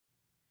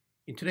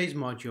In today's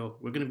module,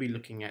 we're going to be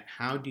looking at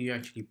how do you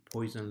actually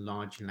poison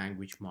large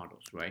language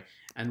models, right?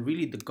 And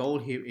really the goal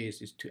here is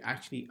to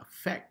actually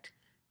affect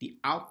the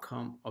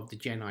outcome of the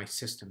Gen AI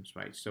systems,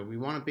 right? So we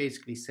want to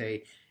basically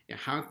say,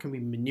 how can we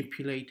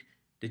manipulate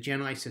the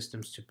Gen AI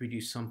systems to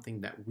produce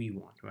something that we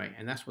want, right?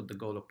 And that's what the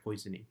goal of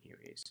poisoning here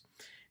is.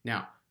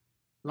 Now,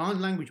 large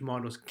language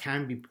models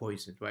can be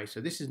poisoned, right? So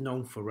this is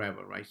known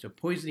forever, right? So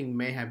poisoning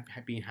may have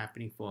been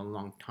happening for a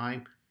long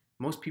time.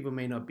 Most people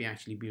may not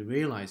actually be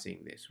realizing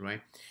this, right?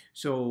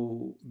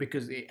 So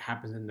because it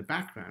happens in the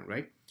background,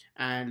 right?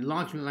 And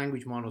large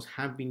language models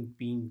have been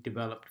being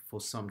developed for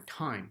some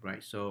time,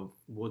 right? So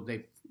were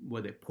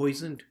they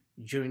poisoned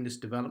during this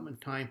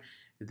development time?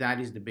 That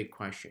is the big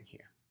question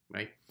here,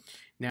 right?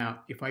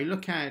 Now, if I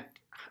look at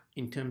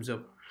in terms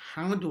of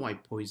how do I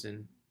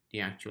poison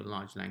the actual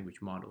large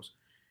language models,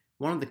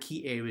 one of the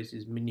key areas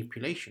is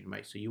manipulation,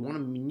 right? So you want to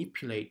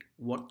manipulate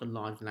what the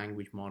large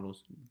language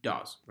models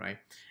does, right?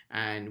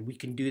 And we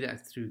can do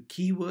that through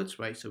keywords,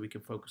 right? So we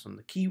can focus on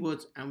the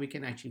keywords and we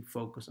can actually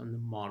focus on the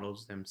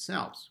models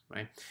themselves,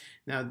 right?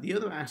 Now, the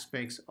other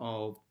aspects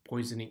of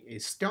poisoning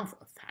is stealth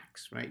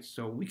attacks, right?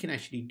 So we can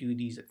actually do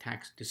these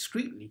attacks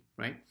discreetly,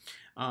 right?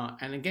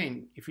 And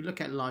again, if you look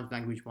at large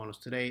language models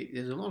today,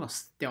 there's a lot of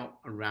stealth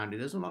around it.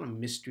 There's a lot of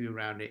mystery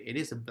around it. It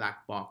is a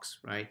black box,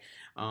 right?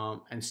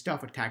 And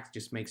stealth attacks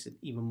just makes it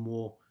even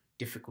more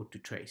difficult to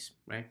trace,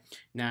 right?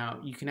 Now,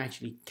 you can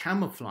actually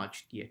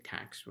camouflage the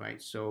attacks,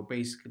 right? So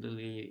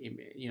basically,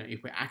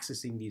 if we're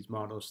accessing these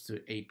models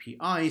through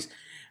APIs,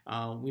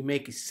 we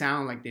make it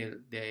sound like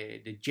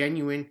they're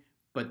genuine,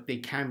 but they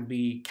can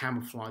be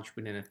camouflaged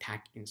with an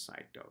attack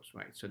inside those,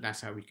 right? So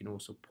that's how we can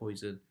also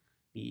poison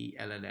the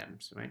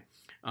LLMs, right?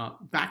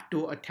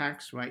 Backdoor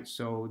attacks, right?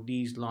 So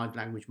these large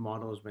language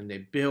models, when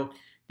they're built,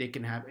 they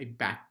can have a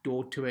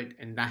backdoor to it,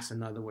 and that's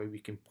another way we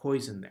can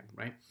poison them,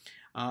 right?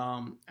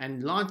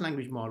 And large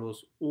language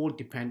models all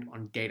depend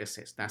on data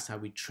sets. That's how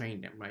we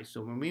train them, right?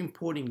 So when we're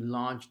importing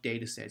large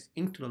data sets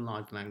into the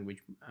large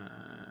language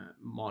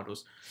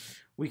models,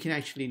 we can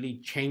actually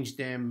change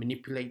them,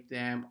 manipulate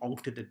them,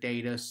 alter the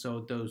data,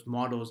 so those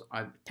models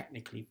are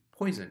technically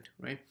poisoned,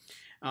 right?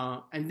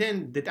 And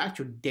then the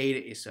actual data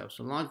itself.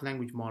 So large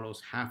language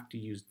models have to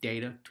use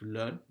data to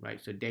learn,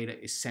 right? So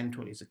data is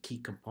central, is a key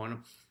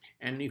component.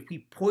 And if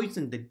we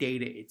poison the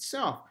data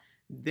itself,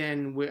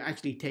 then we're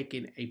actually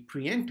taking a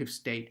preemptive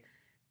state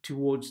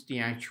towards the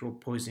actual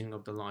poisoning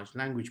of the large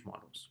language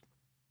models.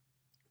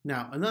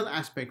 Now, another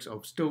aspect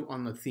of still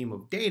on the theme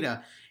of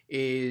data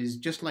is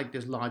just like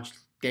there's large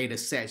data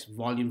sets,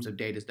 volumes of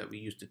data that we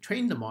use to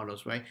train the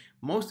models, right?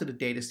 Most of the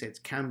data sets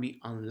can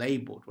be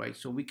unlabeled, right?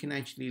 So we can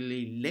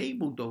actually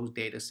label those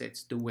data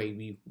sets the way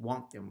we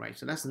want them, right?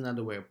 So that's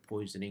another way of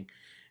poisoning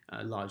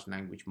large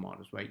language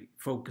models, right?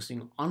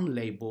 Focusing on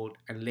labeled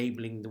and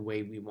labeling the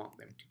way we want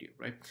them to do,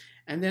 right?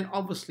 And then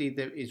obviously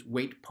there is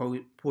weight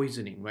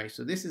poisoning, right?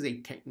 So this is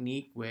a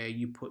technique where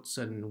you put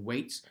certain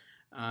weights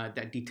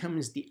that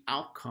determines the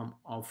outcome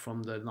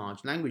from the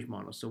large language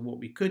model. So what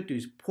we could do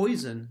is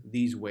poison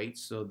these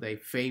weights so they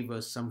favor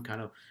some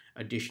kind of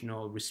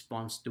additional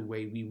response the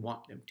way we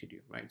want them to do,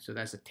 right? So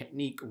that's a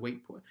technique of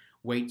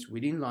weights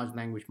within large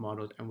language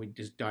models, and we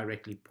just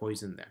directly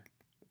poison them.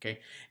 Okay.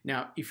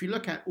 Now, if you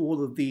look at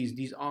all of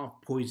these are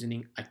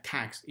poisoning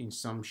attacks in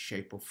some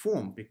shape or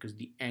form, because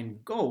the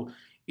end goal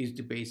is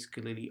to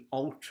basically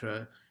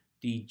alter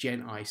the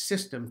Gen AI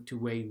system to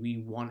the way we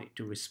want it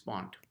to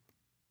respond.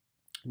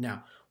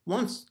 Now,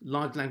 once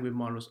large language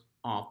models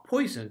are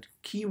poisoned,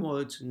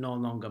 keywords no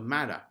longer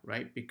matter,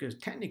 right? Because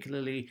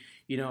technically,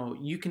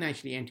 you can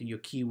actually enter your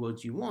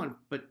keywords you want,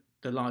 but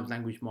the large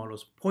language model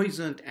is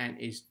poisoned and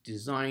is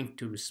designed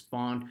to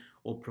respond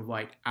or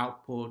provide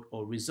output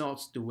or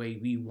results the way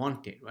we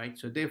want it, right?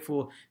 So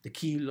therefore, the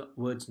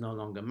keywords no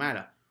longer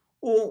matter.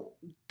 Or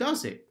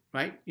does it,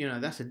 right?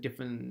 That's a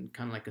different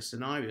kind of like a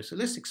scenario. So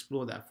let's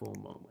explore that for a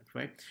moment,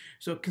 right?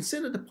 So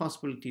consider the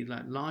possibility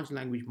that large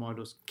language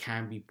models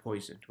can be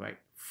poisoned, right?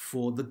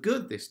 For the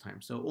good this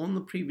time. So on the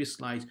previous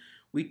slides,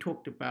 we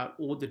talked about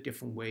all the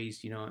different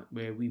ways,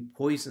 where we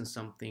poison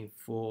something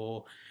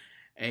for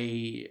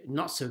a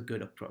not so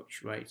good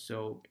approach, right?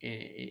 So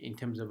in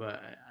terms of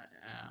a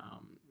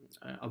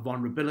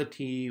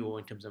vulnerability or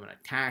in terms of an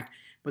attack,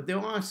 but there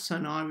are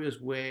scenarios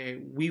where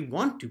we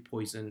want to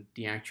poison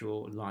the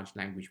actual large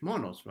language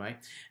models, right?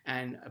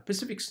 And a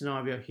specific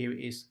scenario here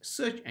is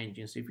search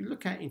engines. So if you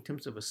look at in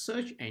terms of a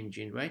search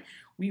engine, right,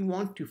 we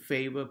want to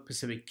favor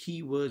specific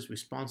keywords,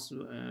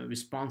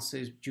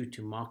 responses due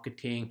to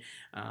marketing,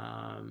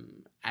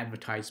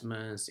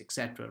 advertisements,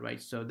 etc.,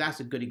 right? So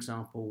that's a good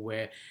example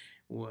where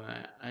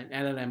an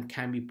LLM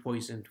can be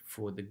poisoned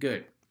for the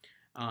good.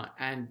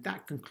 And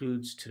that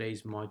concludes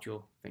today's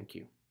module. Thank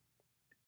you.